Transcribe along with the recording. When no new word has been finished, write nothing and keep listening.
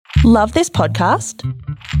Love this podcast?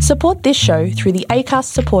 Support this show through the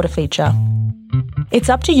Acast supporter feature. It's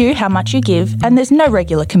up to you how much you give, and there's no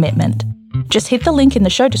regular commitment. Just hit the link in the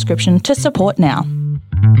show description to support now.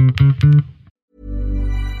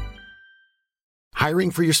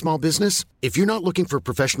 Hiring for your small business? If you're not looking for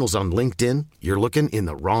professionals on LinkedIn, you're looking in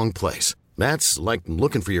the wrong place. That's like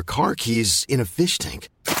looking for your car keys in a fish tank.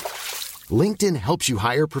 LinkedIn helps you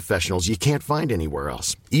hire professionals you can't find anywhere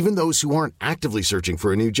else, even those who aren't actively searching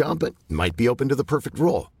for a new job but might be open to the perfect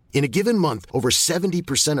role. In a given month, over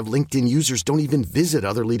 70% of LinkedIn users don't even visit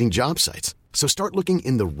other leading job sites. So start looking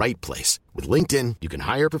in the right place. With LinkedIn, you can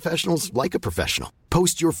hire professionals like a professional.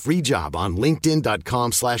 Post your free job on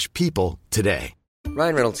linkedin.com/people today.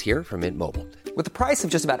 Ryan Reynolds here from Mint Mobile. With the price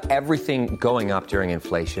of just about everything going up during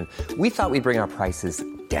inflation, we thought we'd bring our prices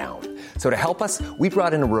down. So to help us, we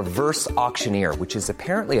brought in a reverse auctioneer, which is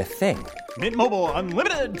apparently a thing. Mint Mobile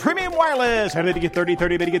Unlimited Premium Wireless. How to get 30,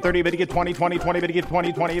 30, bit to get 30, bit to get 20, 20, 20, bit to get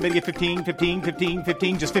 20, 20, bit to get 15, 15, 15,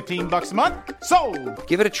 15, just $15 a month? Sold!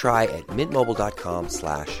 Give it a try at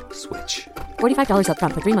mintmobile.com/switch. $45 up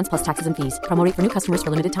front for 3 months plus taxes and fees. Promo rate for new customers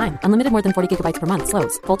for limited time. Unlimited more than 40 gigabytes per month.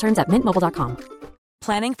 Slows full terms at mintmobile.com.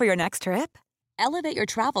 Planning for your next trip? Elevate your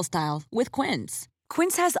travel style with Quince.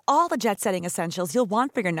 Quince has all the jet-setting essentials you'll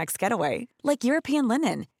want for your next getaway, like European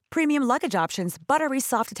linen, premium luggage options, buttery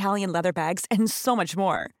soft Italian leather bags, and so much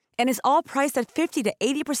more. And is all priced at 50 to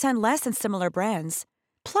 80% less than similar brands.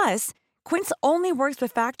 Plus, Quince only works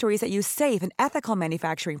with factories that use safe and ethical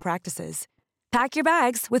manufacturing practices. Pack your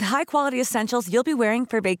bags with high-quality essentials you'll be wearing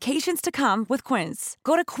for vacations to come with Quince.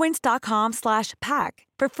 Go to quince.com/pack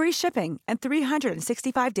for free shipping and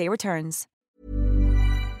 365-day returns.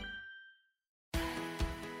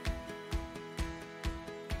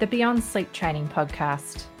 The Beyond Sleep Training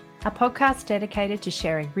Podcast, a podcast dedicated to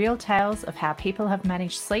sharing real tales of how people have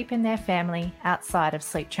managed sleep in their family outside of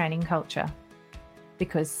sleep training culture.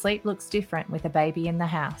 Because sleep looks different with a baby in the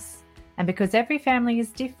house. And because every family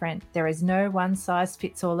is different, there is no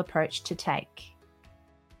one-size-fits-all approach to take.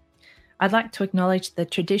 I'd like to acknowledge the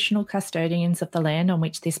traditional custodians of the land on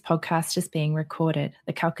which this podcast is being recorded,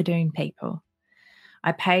 the Kalkadoon people.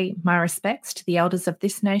 I pay my respects to the elders of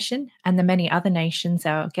this nation and the many other nations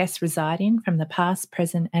our guests reside in from the past,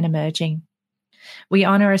 present and emerging. We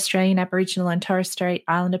honour Australian Aboriginal and Torres Strait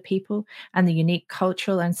Islander people and the unique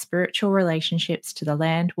cultural and spiritual relationships to the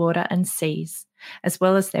land, water and seas, as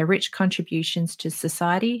well as their rich contributions to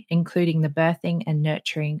society, including the birthing and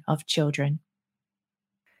nurturing of children.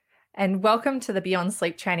 And welcome to the Beyond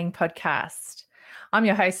Sleep Training Podcast. I'm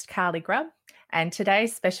your host, Carly Grubb, and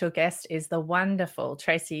today's special guest is the wonderful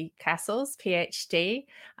Tracy Cassels PhD,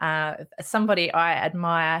 somebody I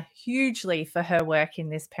admire hugely for her work in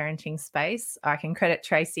this parenting space. I can credit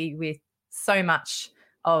Tracy with so much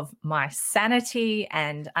of my sanity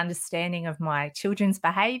and understanding of my children's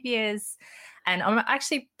behaviours. And I'm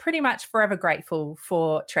actually pretty much forever grateful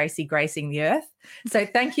for Tracy gracing the earth. So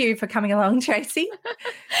thank you for coming along, Tracy.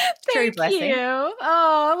 True blessing. Thank you.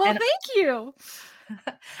 Oh, well, thank you.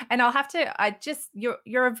 And I'll have to,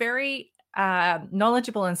 you're a very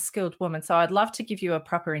knowledgeable and skilled woman. So I'd love to give you a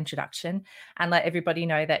proper introduction and let everybody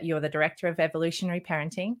know that you're the Director of Evolutionary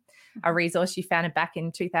Parenting, a resource you founded back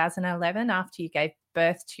in 2011 after you gave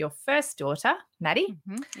birth to your first daughter, Maddie.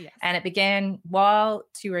 Yes. And it began while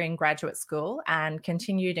you were in graduate school and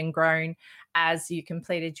continued and grown as you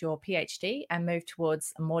completed your PhD and moved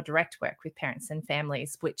towards a more direct work with parents and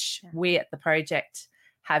families, which we at the project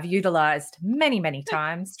have utilised many, many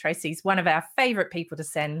times. Tracy's one of our favourite people to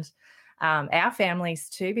send our families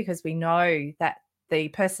to, because we know that the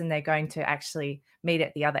person they're going to actually meet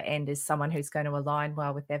at the other end is someone who's going to align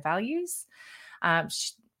well with their values.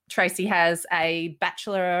 Tracy has a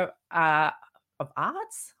Bachelor of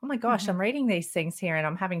Arts. Oh my gosh, I'm reading these things here and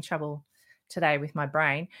I'm having trouble today with my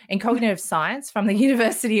brain. In Cognitive Science from the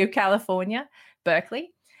University of California,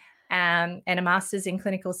 Berkeley, and a Master's in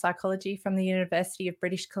Clinical Psychology from the University of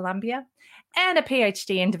British Columbia, and a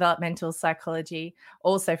PhD in Developmental Psychology,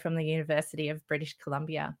 also from the University of British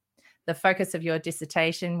Columbia. The focus of your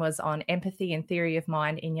dissertation was on empathy and theory of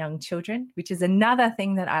mind in young children, which is another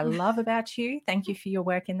thing that I love about you. Thank you for your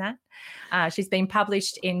work in that. She's been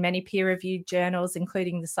published in many peer-reviewed journals,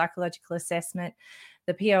 including the Psychological Assessment,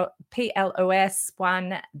 the PLOS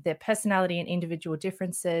one, the Personality and Individual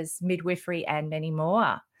Differences, Midwifery, and many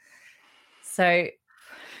more. So,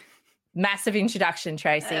 massive introduction,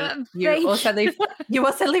 Tracy. You also live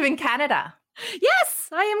in Canada. Yes,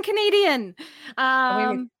 I am Canadian.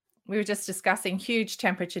 We were just discussing huge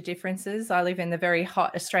temperature differences. I live in the very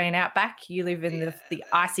hot Australian outback. You live in the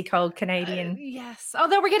icy cold Canadian. Yes.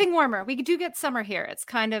 Although we're getting warmer. We do get summer here. It's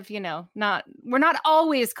kind of, we're not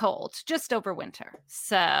always cold, just over winter.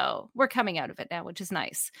 So we're coming out of it now, which is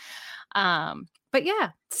nice. But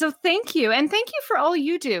yeah, so thank you. And thank you for all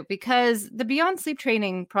you do, because the Beyond Sleep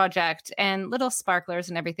Training Project and Little Sparklers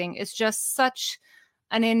and everything is just such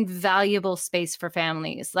an invaluable space for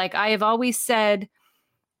families. Like I have always said,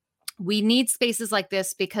 we need spaces like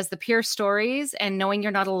this because the peer stories and knowing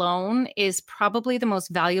you're not alone is probably the most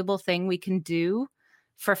valuable thing we can do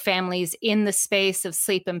for families in the space of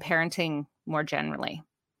sleep and parenting more generally.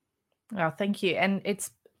 Oh, thank you. And it's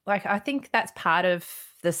like, I think that's part of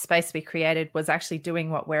the space we created was actually doing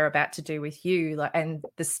what we're about to do with you, and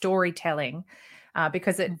the storytelling,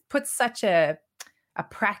 because it puts such a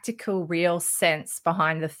practical, real sense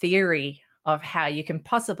behind the theory of how you can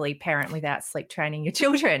possibly parent without sleep training your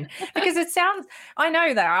children. Because I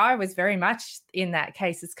know that I was very much in that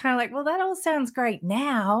case. It's kind of like, well, that all sounds great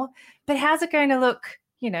now, but how's it going to look,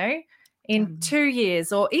 in 2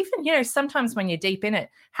 years, or even, sometimes when you're deep in it,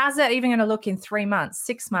 how's that even going to look in 3 months,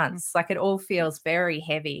 6 months? Like it all feels very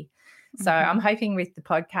heavy. So I'm hoping with the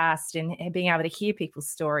podcast and being able to hear people's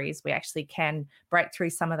stories, we actually can break through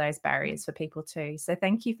some of those barriers for people too. So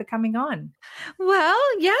thank you for coming on. Well,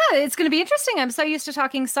 yeah, it's going to be interesting. I'm so used to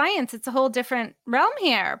talking science. It's a whole different realm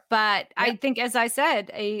here. But yep. I think, as I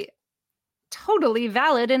said, a totally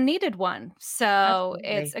valid and needed one. So Absolutely.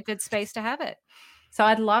 It's a good space to have it. So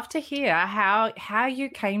I'd love to hear how you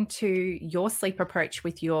came to your sleep approach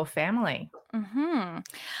with your family.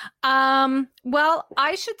 Well,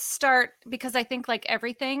 I should start because I think like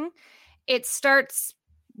everything, it starts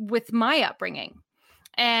with my upbringing.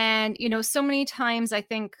 And, so many times I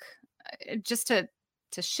think just to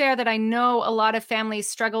share that I know a lot of families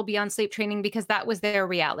struggle beyond sleep training because that was their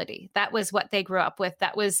reality. That was what they grew up with.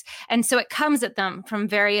 And so it comes at them from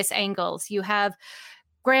various angles. You have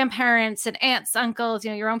grandparents and aunts, uncles,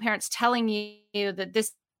 your own parents telling you that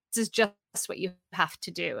this is just what you have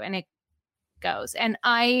to do. And it goes. And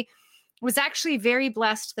I was actually very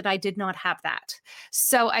blessed that I did not have that.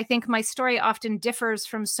 So I think my story often differs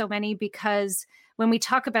from so many because when we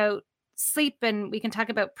talk about sleep, and we can talk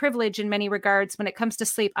about privilege in many regards, when it comes to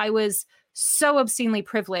sleep, I was so obscenely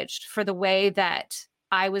privileged for the way that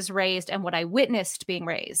I was raised and what I witnessed being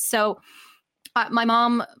raised. So my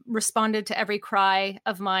mom responded to every cry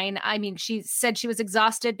of mine. I mean, she said she was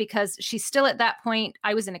exhausted because she's still at that point.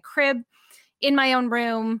 I was in a crib in my own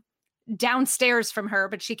room downstairs from her,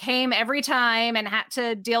 but she came every time and had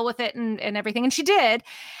to deal with it and everything. And she did.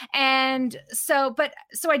 And so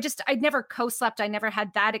I'd never co-slept. I never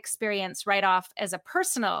had that experience right off as a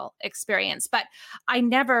personal experience, but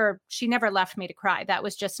she never left me to cry. That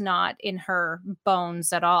was just not in her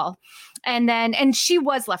bones at all. And she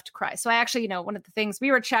was left to cry. So I actually, one of the things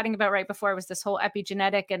we were chatting about right before was this whole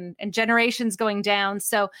epigenetic and generations going down.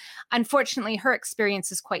 So unfortunately, her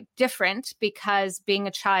experience is quite different because being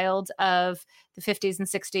a child of the 50s and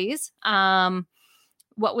 60s,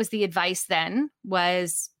 what was the advice then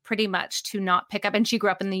was pretty much to not pick up. And she grew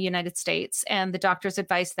up in the United States. And the doctor's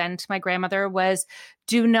advice then to my grandmother was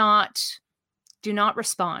do not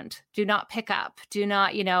respond, do not pick up, do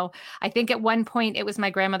not, I think at one point it was my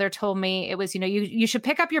grandmother told me it was, you should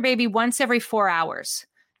pick up your baby once every 4 hours.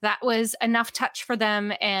 That was enough touch for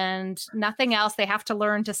them and nothing else. They have to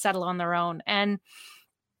learn to settle on their own. And,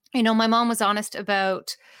 my mom was honest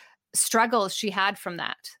about struggles she had from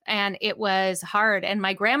that. And it was hard. And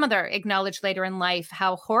my grandmother acknowledged later in life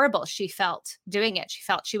how horrible she felt doing it. She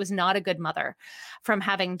felt she was not a good mother from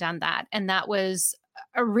having done that. And that was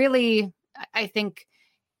a really, I think,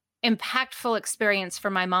 impactful experience for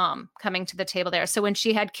my mom coming to the table there. So when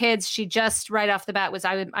she had kids, she just right off the bat was,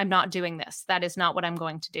 I'm not doing this. That is not what I'm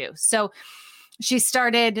going to do. So she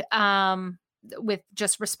started with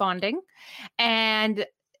just responding, and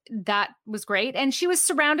that was great. And she was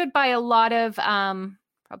surrounded by a lot of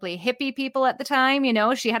probably hippie people at the time.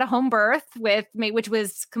 She had a home birth with me, which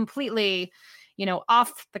was completely,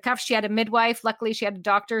 off the cuff. She had a midwife. Luckily, she had a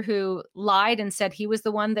doctor who lied and said he was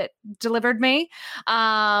the one that delivered me,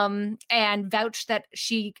 and vouched that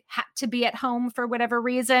she had to be at home for whatever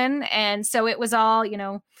reason. And so it was all,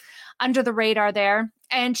 under the radar there.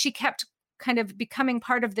 And she kept kind of becoming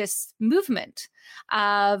part of this movement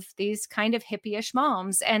of these kind of hippie-ish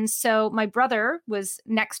moms. And so my brother was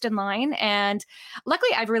next in line. And luckily,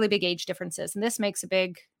 I have really big age differences, and this makes a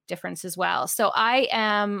big difference as well. So I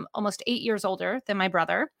am almost 8 years older than my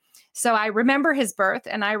brother. So I remember his birth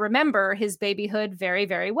and I remember his babyhood very,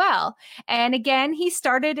 very well. And again, he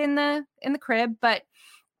started in the crib, but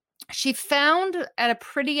she found at a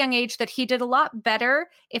pretty young age that he did a lot better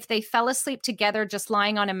if they fell asleep together, just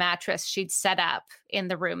lying on a mattress she'd set up in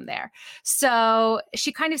the room there. So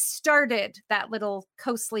she kind of started that little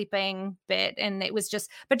co-sleeping bit, and it was just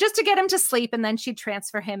to get him to sleep, and then she'd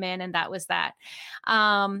transfer him in, and that was that.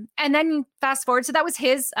 And then fast forward, so that was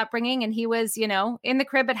his upbringing, and he was, in the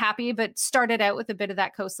crib but happy, but started out with a bit of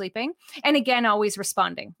that co-sleeping. And again, always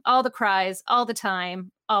responding, all the cries, all the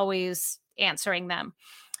time, always answering them.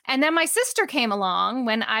 And then my sister came along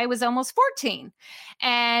when I was almost 14,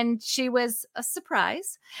 and she was a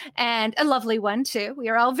surprise and a lovely one too. We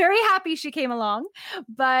are all very happy she came along.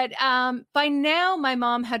 But by now, my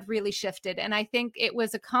mom had really shifted. And I think it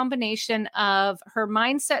was a combination of her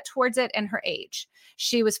mindset towards it and her age.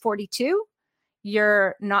 She was 42.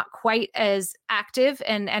 You're not quite as active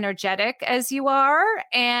and energetic as you are.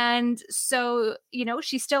 And so,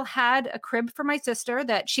 she still had a crib for my sister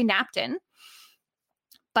that she napped in.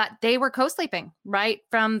 But they were co-sleeping right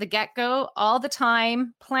from the get-go, all the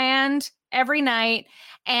time, planned every night.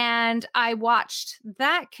 And I watched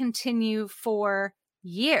that continue for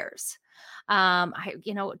years.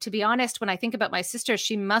 To be honest, when I think about my sister,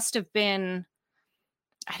 she must have been,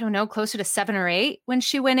 I don't know, closer to 7 or 8 when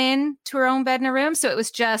she went in to her own bed in a room. So it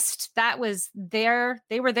was that was there.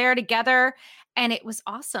 They were there together. And it was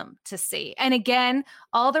awesome to see. And again,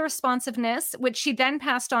 all the responsiveness, which she then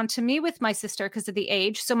passed on to me with my sister because of the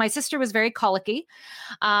age. So my sister was very colicky.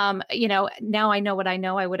 Now I know what I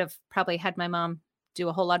know. I would have probably had my mom do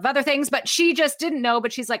a whole lot of other things, but she just didn't know.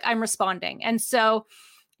 But she's like, I'm responding. And so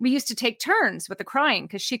we used to take turns with the crying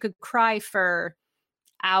because she could cry for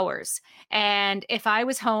hours. And if I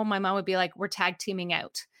was home, my mom would be like, we're tag teaming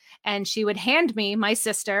out. And she would hand me my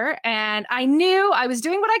sister, and I knew I was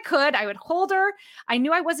doing what I could. I would hold her. I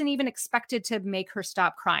knew I wasn't even expected to make her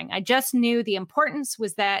stop crying. I just knew the importance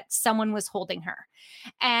was that someone was holding her.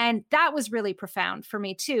 And that was really profound for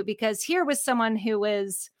me too, because here was someone who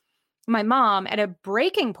was my mom at a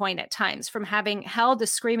breaking point at times from having held a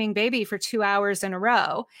screaming baby for 2 hours in a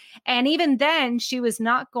row. And even then, she was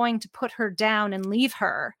not going to put her down and leave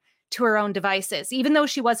her to her own devices. Even though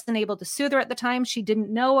she wasn't able to soothe her at the time, she didn't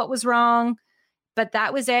know what was wrong, but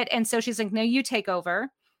that was it. And so she's like, no, you take over.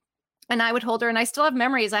 And I would hold her. And I still have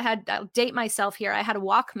memories. I'll date myself here. I had a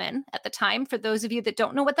Walkman at the time. For those of you that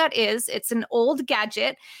don't know what that is, it's an old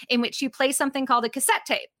gadget in which you play something called a cassette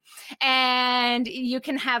tape. And you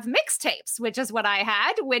can have mixtapes, which is what I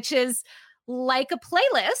had, which is like a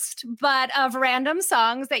playlist, but of random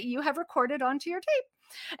songs that you have recorded onto your tape.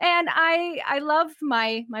 And I loved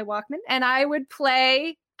my Walkman, and I would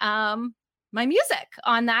play my music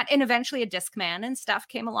on that. And eventually a Discman and stuff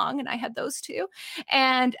came along, and I had those too.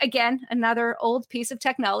 And again, another old piece of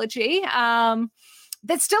technology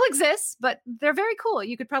that still exists, but they're very cool.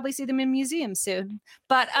 You could probably see them in museums soon.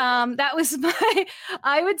 But that was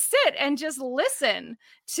I would sit and just listen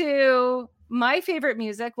to my favorite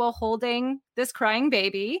music while holding this crying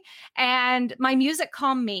baby. And my music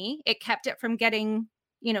calmed me. It kept it from getting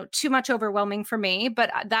too much overwhelming for me,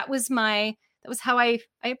 but that was how I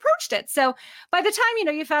approached it. So by the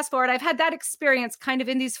time, you fast forward, I've had that experience kind of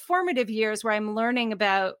in these formative years where I'm learning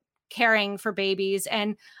about caring for babies,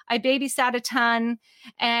 and I babysat a ton.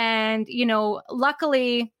 And,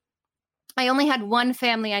 luckily I only had one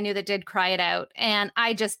family I knew that did cry it out, and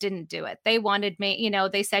I just didn't do it. They wanted me,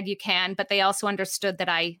 they said you can, but they also understood that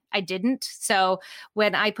I didn't. So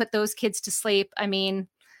when I put those kids to sleep, even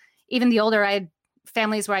the older, I had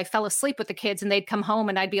families where I fell asleep with the kids, and they'd come home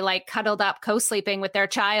and I'd be like cuddled up, co-sleeping with their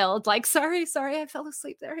child, like, sorry, I fell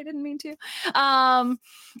asleep there. I didn't mean to.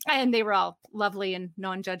 And they were all lovely and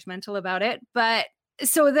non-judgmental about it. But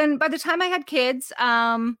so then by the time I had kids,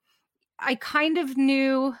 I kind of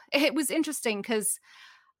knew it was interesting because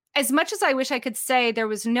as much as I wish I could say there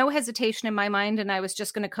was no hesitation in my mind and I was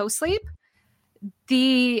just going to co-sleep,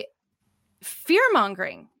 the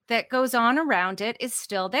fear-mongering that goes on around it is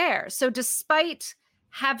still there. So despite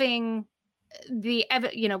having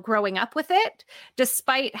growing up with it,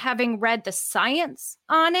 despite having read the science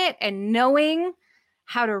on it and knowing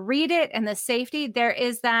how to read it and the safety, there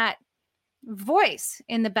is that voice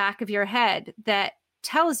in the back of your head that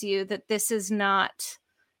tells you that this is not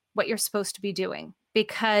what you're supposed to be doing,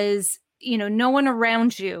 because no one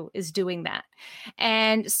around you is doing that.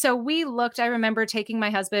 And so I remember taking my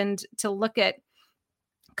husband to look at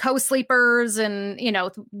co-sleepers and,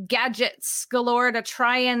 gadgets galore to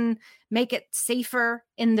try and make it safer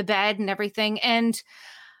in the bed and everything. And,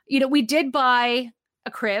 we did buy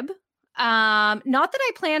a crib. Not that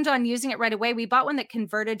I planned on using it right away. We bought one that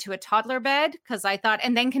converted to a toddler bed because I thought,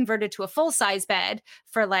 and then converted to a full size bed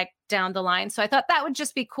for like down the line. So I thought that would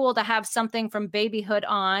just be cool to have something from babyhood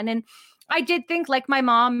on. And I did think, like my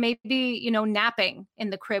mom, maybe, napping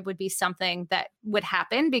in the crib would be something that would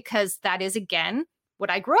happen because that is, again, what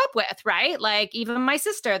I grew up with, right? Like even my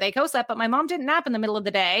sister, they co-slept, but my mom didn't nap in the middle of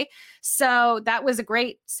the day. So that was a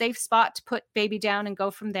great safe spot to put baby down and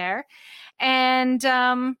go from there. And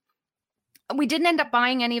we didn't end up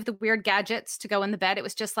buying any of the weird gadgets to go in the bed. It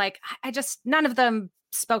was just like, none of them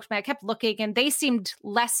spoke to me. I kept looking and they seemed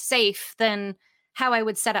less safe than how I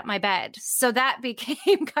would set up my bed. So that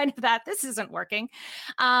became kind of that, this isn't working.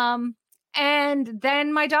 And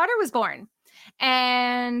then my daughter was born.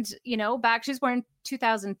 And, she was born in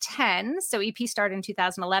 2010. So EP started in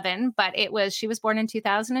 2011, but she was born in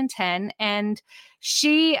 2010. And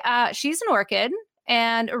she's an orchid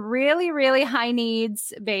and a really, really high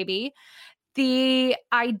needs baby. The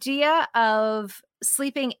idea of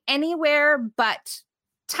sleeping anywhere but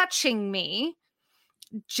touching me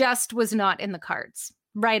just was not in the cards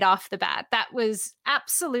right off the bat. That was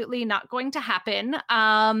absolutely not going to happen.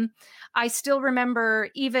 I still remember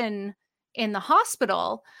even in the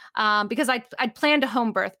hospital, because I'd planned a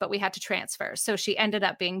home birth, but we had to transfer. So she ended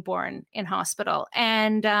up being born in hospital.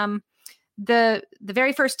 And the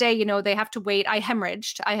very first day, they have to wait. I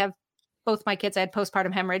hemorrhaged. I have both my kids, I had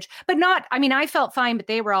postpartum hemorrhage, but I felt fine, but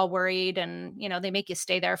they were all worried and, they make you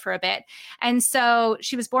stay there for a bit. And so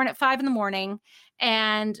she was born at 5 a.m.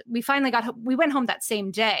 and we finally we went home that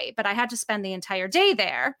same day, but I had to spend the entire day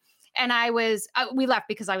there. And we left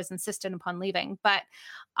because I was insistent upon leaving, but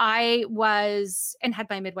and had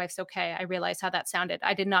my midwife's okay. I realized how that sounded.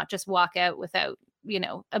 I did not just walk out without,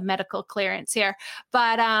 a medical clearance here,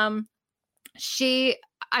 but I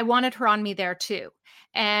wanted her on me there too.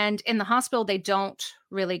 And in the hospital, they don't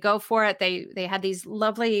really go for it. They had these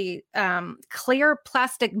lovely clear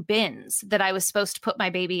plastic bins that I was supposed to put my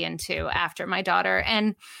baby into after my daughter.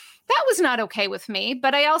 And that was not okay with me,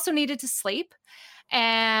 but I also needed to sleep.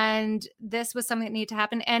 And this was something that needed to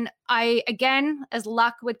happen. And I, again, as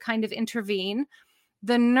luck would kind of intervene,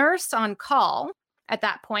 the nurse on call at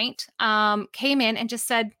that point came in and just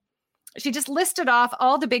said, she just listed off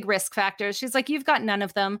all the big risk factors. She's like, you've got none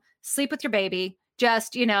of them. Sleep with your baby.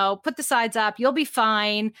 Just, put the sides up. You'll be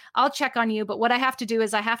fine. I'll check on you. But what I have to do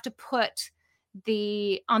is I have to put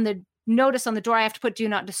on the notice on the door, I have to put do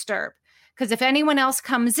not disturb. Because if anyone else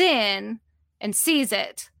comes in and sees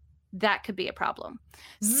it, that could be a problem.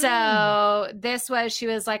 So she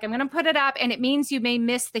was like, I'm going to put it up. And it means you may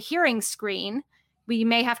miss the hearing screen. We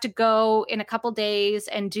may have to go in a couple days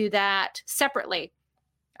and do that separately.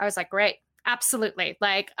 I was like, great. Absolutely.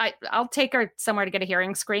 Like I'll take her somewhere to get a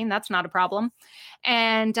hearing screen. That's not a problem.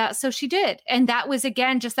 And so she did. And that was,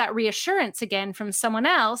 again, just that reassurance again from someone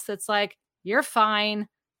else. That's like, you're fine.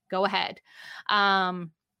 Go ahead.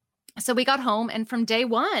 So we got home and from day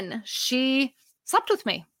one, she slept with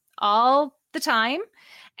me all the time.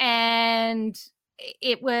 And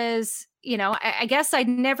it was, I guess I'd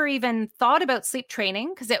never even thought about sleep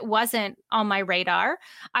training because it wasn't on my radar.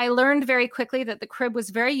 I learned very quickly that the crib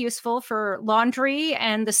was very useful for laundry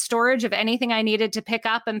and the storage of anything I needed to pick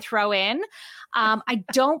up and throw in. I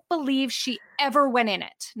don't believe she ever went in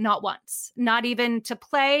it. Not once, not even to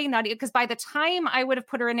play, because by the time I would have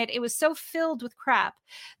put her in it, it was so filled with crap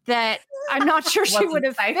that I'm not sure she would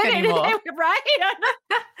have fit it in, right?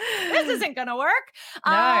 This isn't going to work.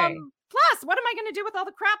 No. Plus, what am I going to do with all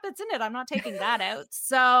the crap that's in it? I'm not taking that out.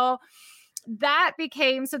 So that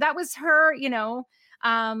was her,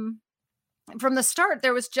 from the start,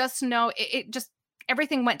 there was just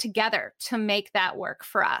everything went together to make that work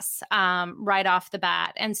for us right off the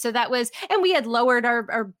bat. And so and we had lowered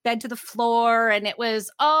our bed to the floor and it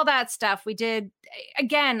was all that stuff we did.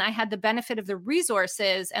 Again, I had the benefit of the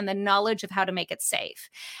resources and the knowledge of how to make it safe.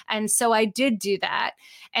 And so I did do that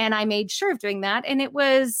and I made sure of doing that. And it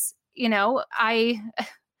was, I'll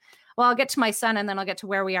get to my son and then I'll get to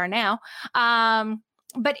where we are now.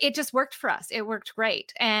 But it just worked for us. It worked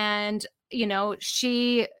great. And,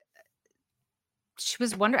 she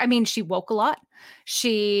was wonderful. She woke a lot.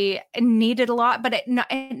 She needed a lot, but at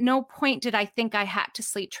no point did I think I had to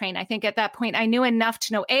sleep train. I think at that point I knew enough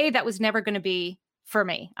to know, that was never going to be for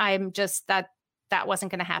me. I'm just that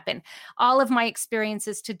wasn't going to happen. All of my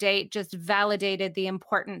experiences to date just validated the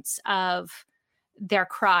importance of their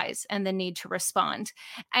cries and the need to respond.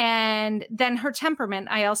 And then her temperament,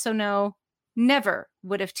 I also know never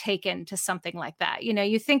would have taken to something like that.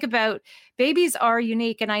 You think about babies are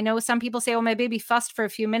unique. And I know some people say, my baby fussed for a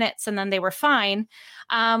few minutes and then they were fine.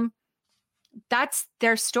 that's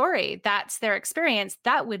their story. That's their experience.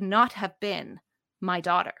 That would not have been my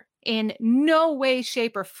daughter. In no way,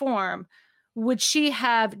 shape, or form would she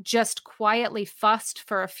have just quietly fussed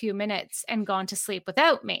for a few minutes and gone to sleep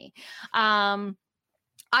without me.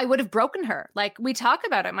 I would have broken her. Like we talk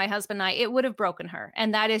about it, my husband and I, it would have broken her.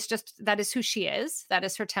 And that is who she is. That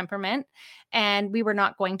is her temperament. And we were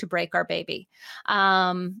not going to break our baby.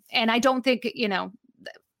 And I don't think,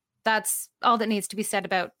 that's all that needs to be said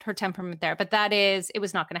about her temperament there. But it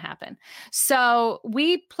was not going to happen. So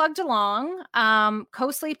we plugged along,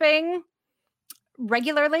 co-sleeping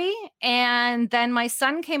regularly. And then my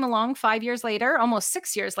son came along 5 years later, almost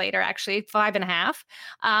 6 years later, actually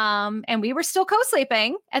 5.5. And we were still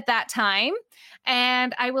co-sleeping at that time.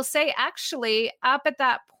 And I will say, actually, up at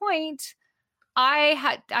that point,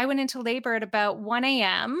 I went into labor at about 1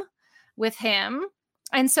 a.m. with him.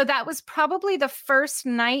 And so that was probably the first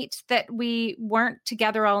night that we weren't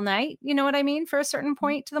together all night. You know what I mean? For a certain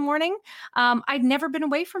point to the morning. I'd never been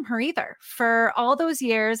away from her either. For all those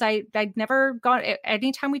years, I'd never gone.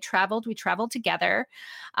 Anytime we traveled together.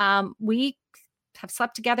 We have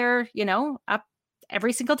slept together, up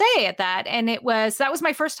every single day at that. And that was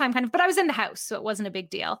my first time but I was in the house, so it wasn't a big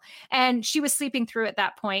deal. And she was sleeping through at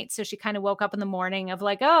that point. So she kind of woke up in the morning of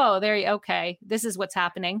like, oh, okay, this is what's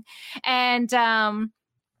happening. And,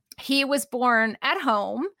 he was born at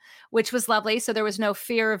home, which was lovely. So there was no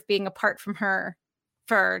fear of being apart from her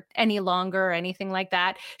for any longer or anything like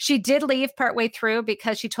that. She did leave partway through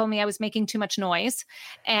because she told me I was making too much noise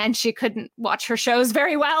and she couldn't watch her shows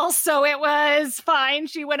very well. So it was fine.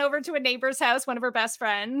 She went over to a neighbor's house, one of her best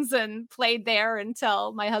friends, and played there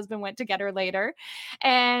until my husband went to get her later.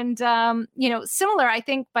 And, similar, I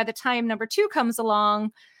think by the time number 2 comes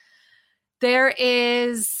along, there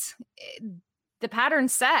is the pattern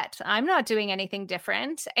set. I'm not doing anything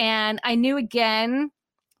different. And I knew, again,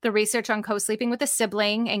 the research on co-sleeping with a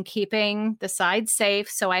sibling and keeping the sides safe.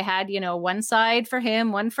 So I had, one side for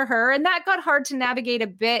him, one for her. And that got hard to navigate a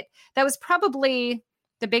bit. That was probably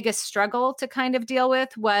the biggest struggle to kind of deal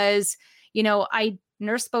with was, I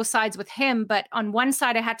nursed both sides with him, but on one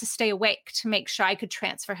side I had to stay awake to make sure I could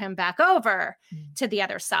transfer him back over to the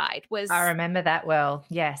other side. I remember that well.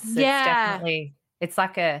 Yes. Yeah. It's definitely... It's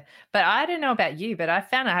like but I don't know about you, but I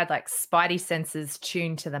found I had like spidey senses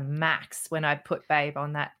tuned to the max when I put Babe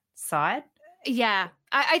on that side. Yeah,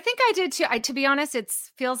 I think I did too. To be honest, it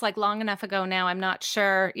feels like long enough ago now. I'm not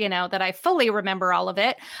sure, that I fully remember all of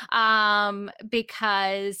it. And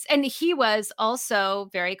he was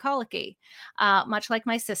also very colicky, much like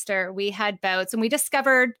my sister. We had bouts and we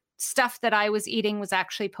discovered stuff that I was eating was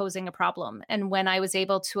actually posing a problem. And when I was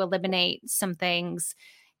able to eliminate some things,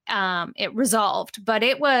 it resolved. But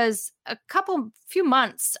it was a few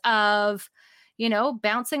months of,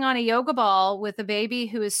 bouncing on a yoga ball with a baby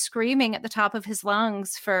who is screaming at the top of his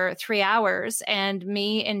lungs for 3 hours and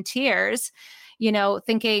me in tears,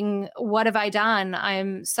 thinking, what have I done?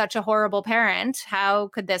 I'm such a horrible parent. How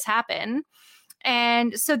could this happen?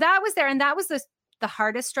 And so that was there. And that was the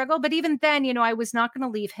hardest struggle. But even then, I was not going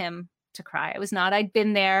to leave him to cry. I was not. I'd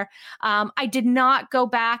been there. I did not go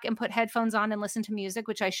back and put headphones on and listen to music,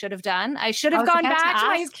 which I should have done. I should have gone back to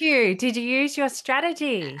ask you. Did you use your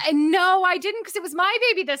strategy? No, I didn't, because it was my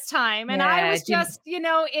baby this time, and I was just,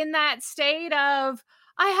 in that state of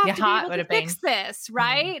I have to be able to fix this,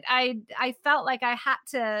 right? I felt like I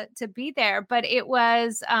had to be there, but it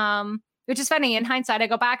was, which is funny in hindsight. I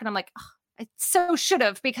go back and I'm like, oh, I so should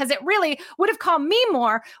have, because it really would have calmed me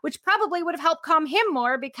more, which probably would have helped calm him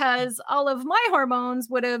more, because all of my hormones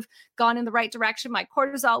would have gone in the right direction. My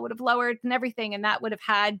cortisol would have lowered and everything. And that would have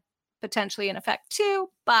had potentially an effect too.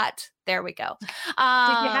 But there we go. Did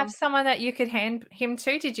you have someone that you could hand him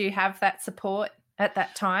to? Did you have that support at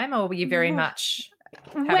that time, or were you very much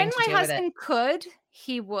when my husband could?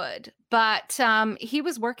 He would, but he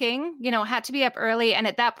was working, had to be up early. And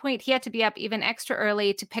at that point, he had to be up even extra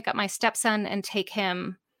early to pick up my stepson and take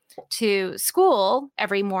him to school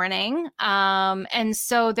every morning. And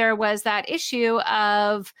so there was that issue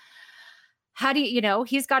of how do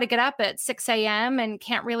he's got to get up at 6 a.m. and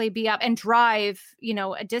can't really be up and drive,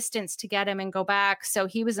 a distance to get him and go back. So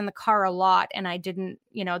he was in the car a lot. And I didn't,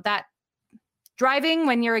 that driving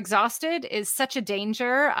when you're exhausted is such a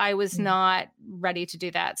danger. I was not ready to do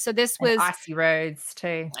that. So this was icy roads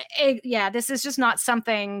too. This is just not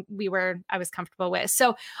something I was comfortable with.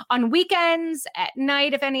 So on weekends, at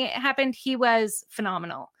night, if any happened, he was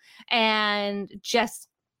phenomenal and just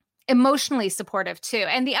emotionally supportive too.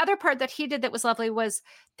 And the other part that he did that was lovely was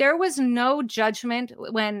there was no judgment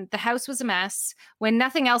when the house was a mess, when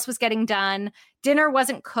nothing else was getting done, dinner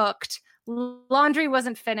wasn't cooked, laundry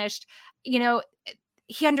wasn't finished.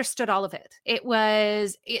 he understood all of it.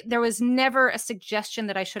 There was never a suggestion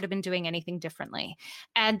that I should have been doing anything differently.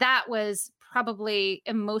 And that was probably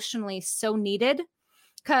emotionally so needed,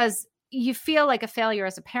 because you feel like a failure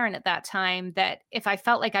as a parent at that time, that if I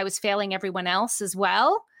felt like I was failing everyone else as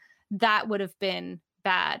well, that would have been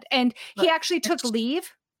bad. And he actually took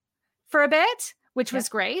leave for a bit, which was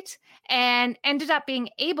great, and ended up being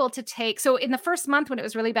able to take, so in the first month when it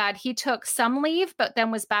was really bad, he took some leave, but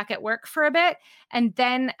then was back at work for a bit, and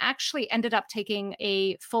then actually ended up taking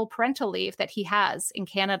a full parental leave that he has in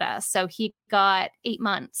Canada. So he got 8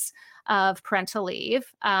 months of parental leave,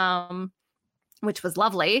 which was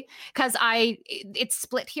lovely, because it's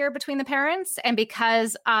split here between the parents. And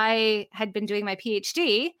because I had been doing my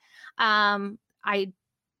PhD, I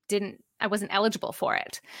wasn't eligible for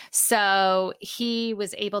it. So he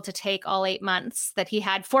was able to take all 8 months that he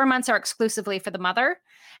had. 4 months are exclusively for the mother.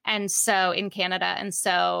 And so in Canada. And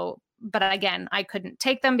so, but again, I couldn't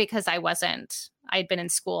take them because I'd been in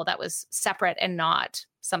school that was separate and not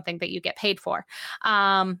something that you get paid for.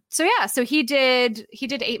 So he did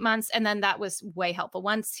 8 months, and then that was way helpful.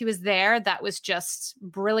 Once he was there, that was just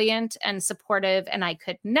brilliant and supportive, and I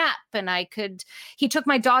could nap, and he took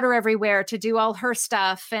my daughter everywhere to do all her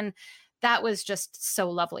stuff. And that was just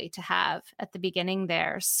so lovely to have at the beginning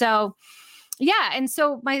there. So yeah. And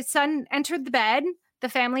so my son entered the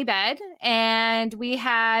family bed, and we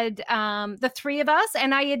had the three of us.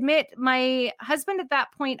 And I admit my husband at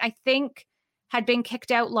that point, I think, had been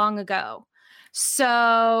kicked out long ago.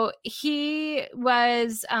 So he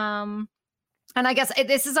was, and I guess I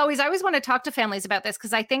always want to talk to families about this,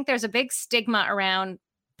 because I think there's a big stigma around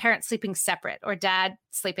parents sleeping separate or dad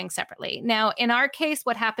sleeping separately. Now, in our case,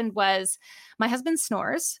 what happened was my husband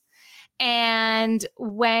snores. And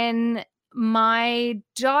when my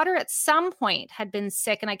daughter at some point had been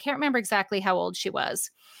sick, and I can't remember exactly how old she was,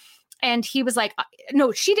 and he was like,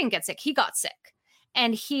 no, she didn't get sick. He got sick.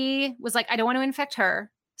 And he was like, I don't want to infect her,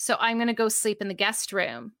 so I'm going to go sleep in the guest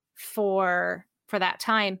room for that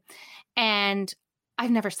time. And I've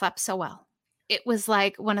never slept so well. It was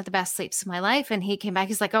like one of the best sleeps of my life. And he came back.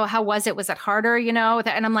 He's like, oh, how was it? Was it harder? And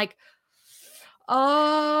I'm like,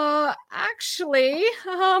 actually,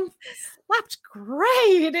 slept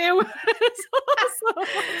great. It was awesome.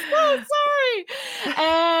 I'm so sorry.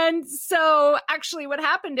 And so actually what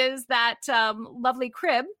happened is that lovely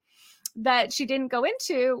crib that she didn't go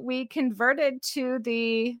into, we converted to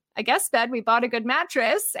the, I guess, bed. We bought a good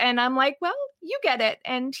mattress, and I'm like, well, you get it.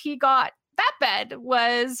 And he got that bed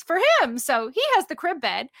was for him. So he has the crib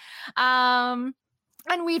bed. And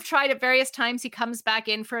we've tried it various times. He comes back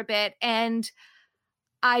in for a bit. And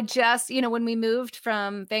I just, when we moved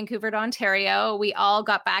from Vancouver to Ontario, we all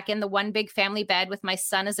got back in the one big family bed with my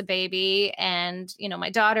son as a baby, and, my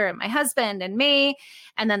daughter and my husband and me,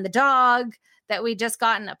 and then the dog that we just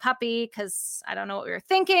gotten a puppy, because I don't know what we were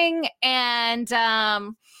thinking. And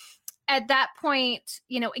at that point,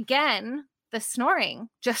 again, the snoring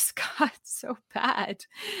just got so bad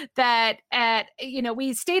that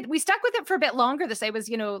we stuck with it for a bit longer. It was,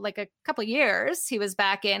 like a couple years, he was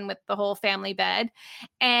back in with the whole family bed.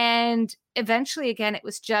 And eventually, again, it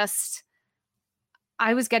was just,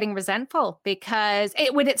 I was getting resentful, because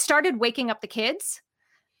when it started waking up the kids,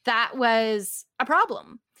 that was a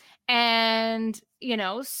problem. And,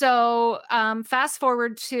 so fast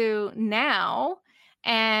forward to now,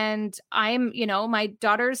 and I'm, my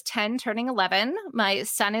daughter's 10 turning 11. My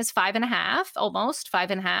son is 5.5, almost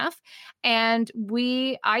 5.5. And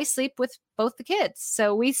I sleep with both the kids.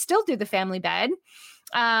 So we still do the family bed.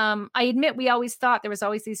 I admit we always thought there was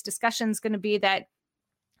always these discussions going to be that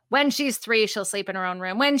when she's 3, she'll sleep in her own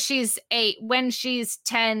room. When she's 8, when she's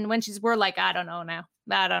 10, we're like, I don't know now.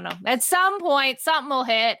 I don't know. At some point, something will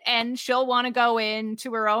hit and she'll want to go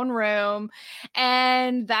into her own room,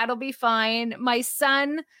 and that'll be fine. My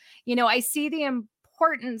son, I see the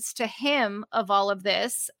importance to him of all of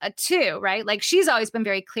this too, right? Like, she's always been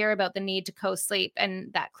very clear about the need to co-sleep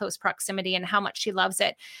and that close proximity and how much she loves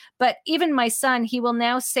it. But even my son, he will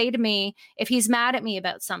now say to me, if he's mad at me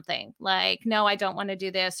about something, like, no, I don't want to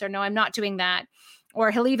do this, or no, I'm not doing that. Or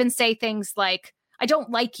he'll even say things like, I don't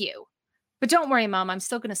like you, but don't worry, Mom, I'm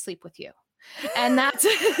still going to sleep with you. And that's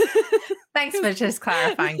thanks for just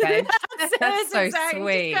clarifying, babe. That's so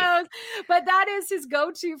sweet. But that is his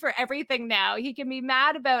go-to for everything now. He can be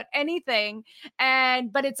mad about anything,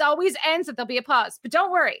 but it's always ends that there'll be a pause. But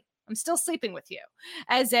don't worry, I'm still sleeping with you.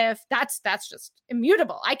 As if that's just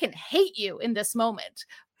immutable. I can hate you in this moment,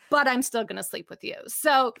 but I'm still going to sleep with you.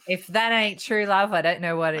 So if that ain't true love, I don't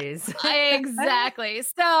know what is. Exactly.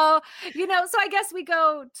 So, so I guess we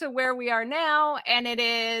go to where we are now, and it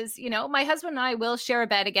is, my husband and I will share a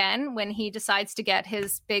bed again when he decides to get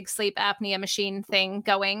his big sleep apnea machine thing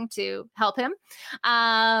going to help him.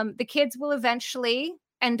 The kids will eventually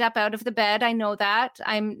end up out of the bed. I know that.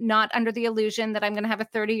 I'm not under the illusion that I'm going to have a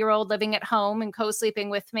 30-year-old living at home and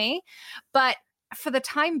co-sleeping with me. But for the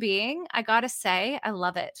time being, I got to say, I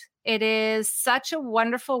love it. It is such a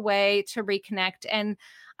wonderful way to reconnect. And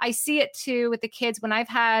I see it too with the kids when I've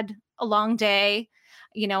had a long day.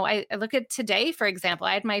 I look at today, for example,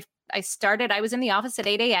 I was in the office at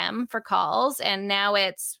 8 a.m. for calls, and now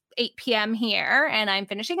it's 8 p.m. here and I'm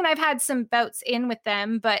finishing, and I've had some bouts in with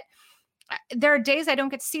them, but there are days I don't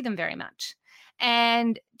get to see them very much.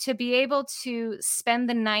 And to be able to spend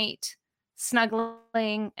the night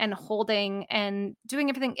snuggling and holding and doing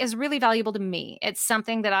everything is really valuable to me. It's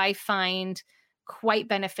something that I find quite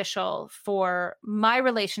beneficial for my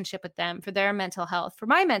relationship with them, for their mental health, for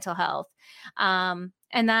my mental health. And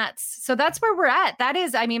that's where we're at. That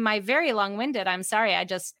is, my very long-winded, I'm sorry, I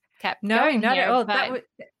just kept going not here, at all. but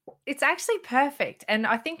It's actually perfect. And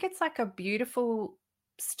I think it's like a beautiful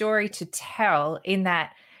story to tell in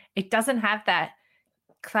that it doesn't have that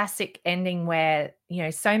classic ending where,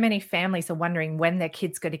 so many families are wondering when their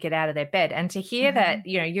kid's going to get out of their bed. And to hear that,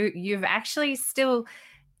 you've actually still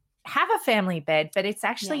have a family bed, but it's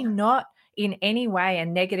actually not in any way a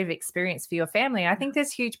negative experience for your family. I think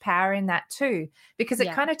there's huge power in that too, because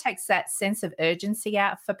it kind of takes that sense of urgency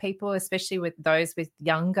out for people, especially with those with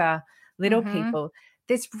younger little people.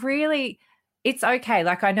 It's okay.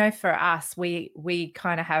 Like I know for us, we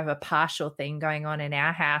kind of have a partial thing going on in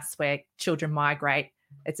our house where children migrate.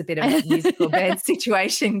 It's a bit of a musical bed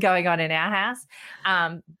situation going on in our house.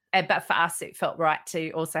 But for us, it felt right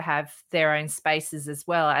to also have their own spaces as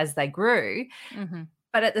well as they grew. Mm-hmm.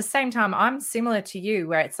 But at the same time, I'm similar to you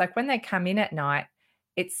where it's like when they come in at night,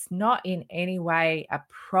 it's not in any way a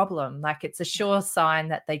problem. Like it's a sure sign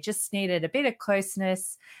that they just needed a bit of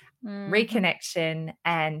closeness, reconnection,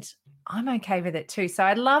 and I'm okay with it too. So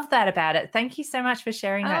I love that about it. Thank you so much for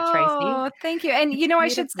sharing that, Tracy. Oh, thank you. And, I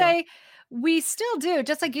should say, we still do,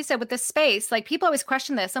 just like you said, with the space, like people always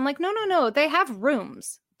question this. I'm like, no. They have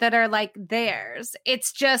rooms that are like theirs.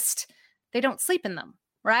 It's just, they don't sleep in them,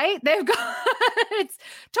 right? They've got it's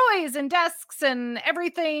toys and desks and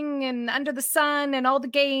everything and under the sun and all the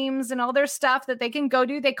games and all their stuff that they can go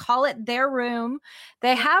to. They call it their room.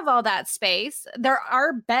 They have all that space. There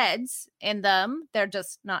are beds in them. They're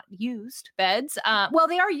just not used beds. Well,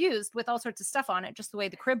 they are used with all sorts of stuff on it, just the way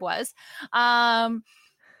the crib was.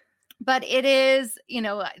 But it is,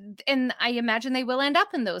 and I imagine they will end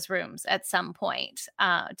up in those rooms at some point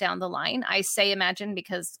down the line. I say imagine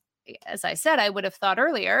because, as I said, I would have thought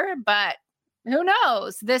earlier, but who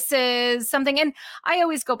knows? This is something. And I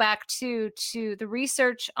always go back to the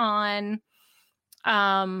research on,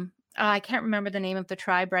 I can't remember the name of the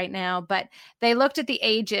tribe right now, but they looked at the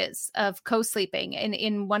ages of co-sleeping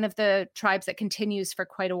in one of the tribes that continues for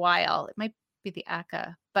quite a while. It might be the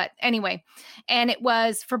Aka, but anyway, and it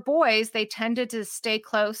was for boys, they tended to stay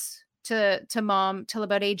close to mom till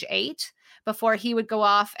about age 8 before he would go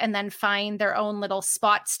off and then find their own little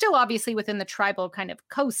spot, still obviously within the tribal kind of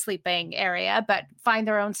co-sleeping area, but find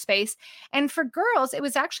their own space. And for girls, it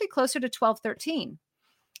was actually closer to 12, 13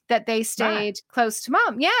 that they stayed close to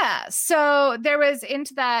mom. Yeah. So there was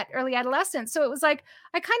into that early adolescence. So it was like,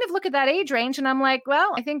 I kind of look at that age range and I'm like,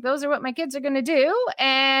 well, I think those are what my kids are going to do.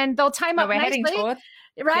 And they'll time up nicely.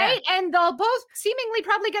 Right. Yeah. And they'll both seemingly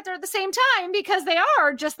probably get there at the same time because they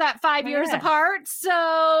are just that 5 years apart.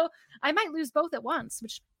 So I might lose both at once,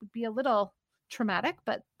 which would be a little traumatic,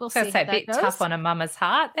 but we'll see. That's a bit tough on a mama's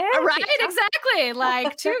heart there. Right, exactly.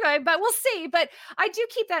 Like too good, but we'll see. But I do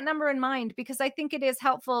keep that number in mind because I think it is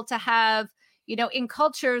helpful to have, in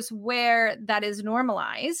cultures where that is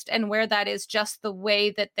normalized and where that is just the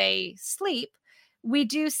way that they sleep, we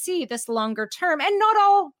do see this longer term. And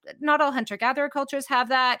not all hunter-gatherer cultures have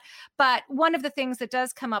that. But one of the things that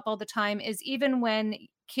does come up all the time is even when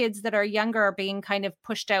kids that are younger are being kind of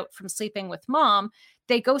pushed out from sleeping with mom,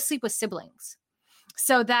 they go sleep with siblings.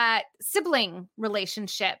 So that sibling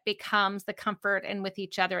relationship becomes the comfort and with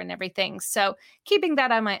each other and everything. So keeping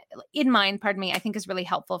that in mind, I think is really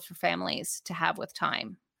helpful for families to have with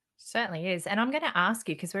time. Certainly is. And I'm going to ask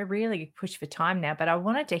you, because we're really pushed for time now, but I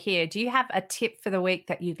wanted to hear, do you have a tip for the week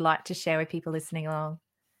that you'd like to share with people listening along?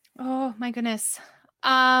 Oh my goodness.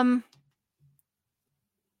 Hold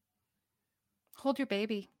your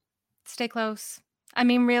baby. Stay close. I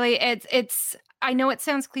mean, really, it's, I know it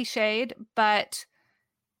sounds cliched, but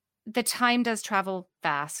the time does travel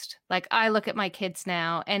fast. Like I look at my kids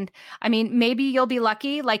now and I mean, maybe you'll be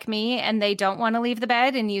lucky like me and they don't want to leave the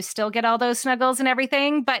bed and you still get all those snuggles and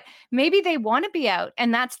everything, but maybe they want to be out.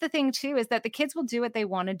 And that's the thing too, is that the kids will do what they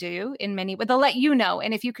want to do in many, but they'll let you know.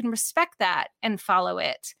 And if you can respect that and follow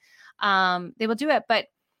it, they will do it. But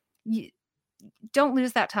don't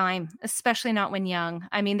lose that time, especially not when young.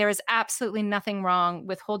 I mean, there is absolutely nothing wrong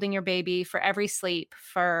with holding your baby for every sleep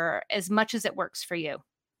for as much as it works for you.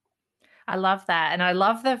 I love that. And I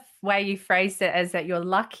love the way you phrased it as that you're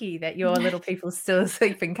lucky that your little people still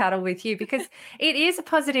sleep and cuddle with you, because it is a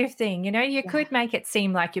positive thing. You know, you could make it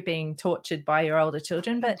seem like you're being tortured by your older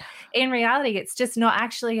children, but in reality, it's just not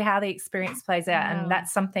actually how the experience plays out. And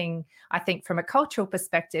that's something I think from a cultural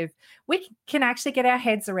perspective, we can actually get our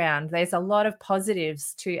heads around. There's a lot of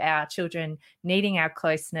positives to our children needing our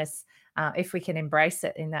closeness, if we can embrace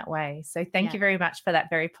it in that way. So thank you very much for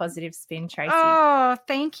that very positive spin, Tracy. Oh,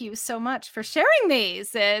 thank you so much for sharing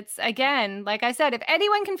these. It's, again, like I said, if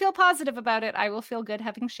anyone can feel positive about it, I will feel good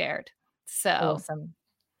having shared. So awesome.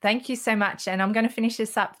 Thank you so much. And I'm going to finish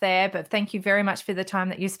this up there, but thank you very much for the time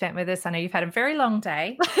that you spent with us. I know you've had a very long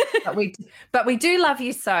day, but we do love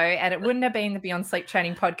you so. And it wouldn't have been the Beyond Sleep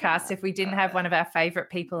Training podcast if we didn't have one of our favorite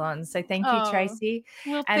people on. So thank you, Tracy.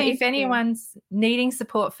 Well, and if anyone's needing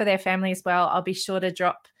support for their family as well, I'll be sure to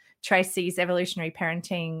drop Tracy's evolutionary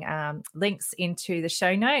parenting links into the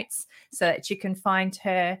show notes so that you can find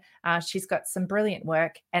her. She's got some brilliant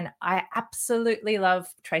work, and I absolutely love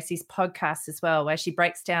Tracy's podcast as well, where she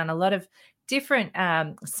breaks down a lot of different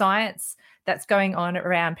science that's going on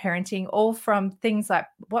around parenting, all from things like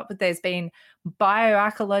there's been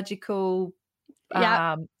bioarchaeological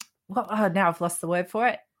now I've lost the word for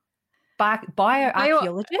it,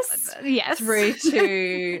 bioarchaeologists, yes, through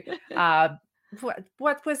to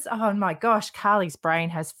what was, oh my gosh, Carly's brain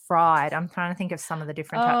has fried. I'm trying to think of some of the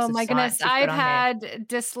different types of Oh my goodness. I've had there.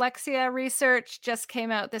 dyslexia research just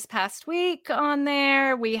came out this past week on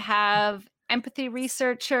there. We have empathy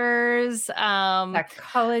researchers,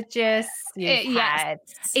 psychologists, you've had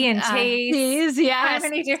ENTs, so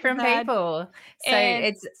many different people. So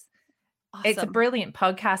it's awesome. It's a brilliant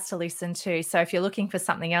podcast to listen to. So if you're looking for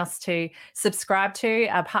something else to subscribe to,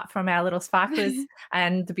 apart from our little sparklers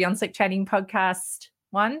and the Beyond Sleep Training podcast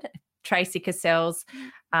one, Tracy Cassels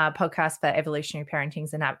podcast for evolutionary parenting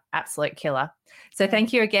is an absolute killer. So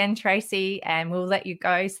thank you again, Tracy, and we'll let you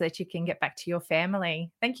go so that you can get back to your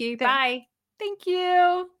family. Thank you. Bye. Thank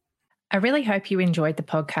you. I really hope you enjoyed the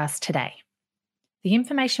podcast today. The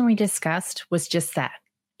information we discussed was just that,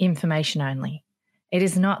 information only. It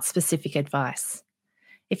is not specific advice.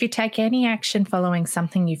 If you take any action following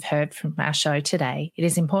something you've heard from our show today, it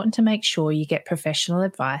is important to make sure you get professional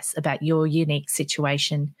advice about your unique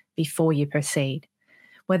situation before you proceed,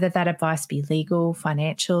 whether that advice be legal,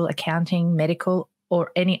 financial, accounting, medical,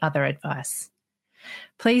 or any other advice.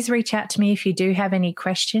 Please reach out to me if you do have any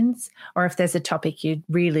questions or if there's a topic you'd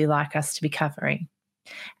really like us to be covering.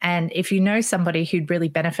 And if you know somebody who'd really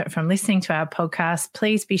benefit from listening to our podcast,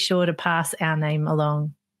 please be sure to pass our name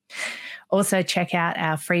along. Also, check out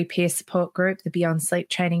our free peer support group, the Beyond Sleep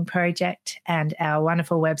Training Project, and our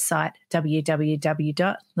wonderful website,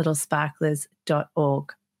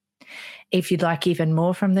 www.littlesparklers.org. If you'd like even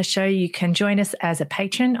more from the show, you can join us as a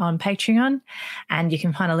patron on Patreon, and you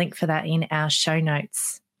can find a link for that in our show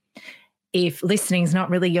notes. If listening's not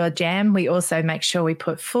really your jam, we also make sure we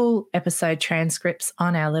put full episode transcripts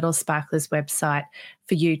on our Little Sparklers website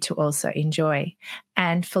for you to also enjoy,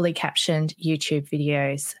 and fully captioned YouTube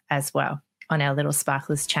videos as well on our Little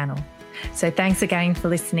Sparklers channel. So thanks again for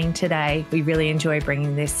listening today. We really enjoy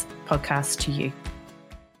bringing this podcast to you.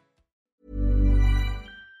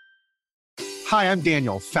 Hi, I'm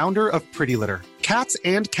Daniel, founder of Pretty Litter. Cats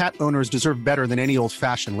and cat owners deserve better than any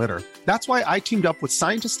old-fashioned litter. That's why I teamed up with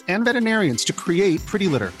scientists and veterinarians to create Pretty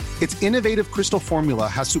Litter. Its innovative crystal formula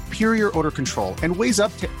has superior odor control and weighs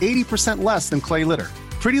up to 80% less than clay litter.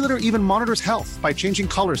 Pretty Litter even monitors health by changing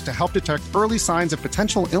colors to help detect early signs of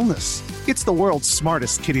potential illness. It's the world's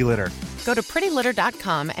smartest kitty litter. Go to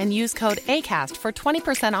prettylitter.com and use code ACAST for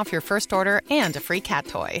 20% off your first order and a free cat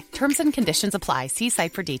toy. Terms and conditions apply. See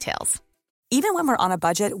site for details. Even when we're on a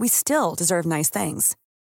budget, we still deserve nice things.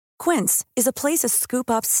 Quince is a place to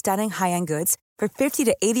scoop up stunning high-end goods for 50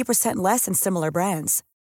 to 80% less than similar brands.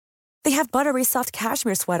 They have buttery soft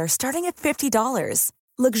cashmere sweaters starting at $50,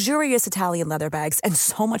 luxurious Italian leather bags, and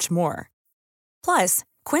so much more. Plus,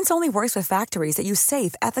 Quince only works with factories that use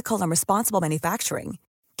safe, ethical, and responsible manufacturing.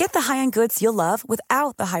 Get the high-end goods you'll love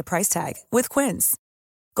without the high price tag with Quince.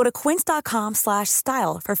 Go to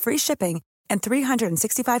quince.com/style for free shipping and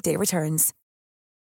 365-day returns.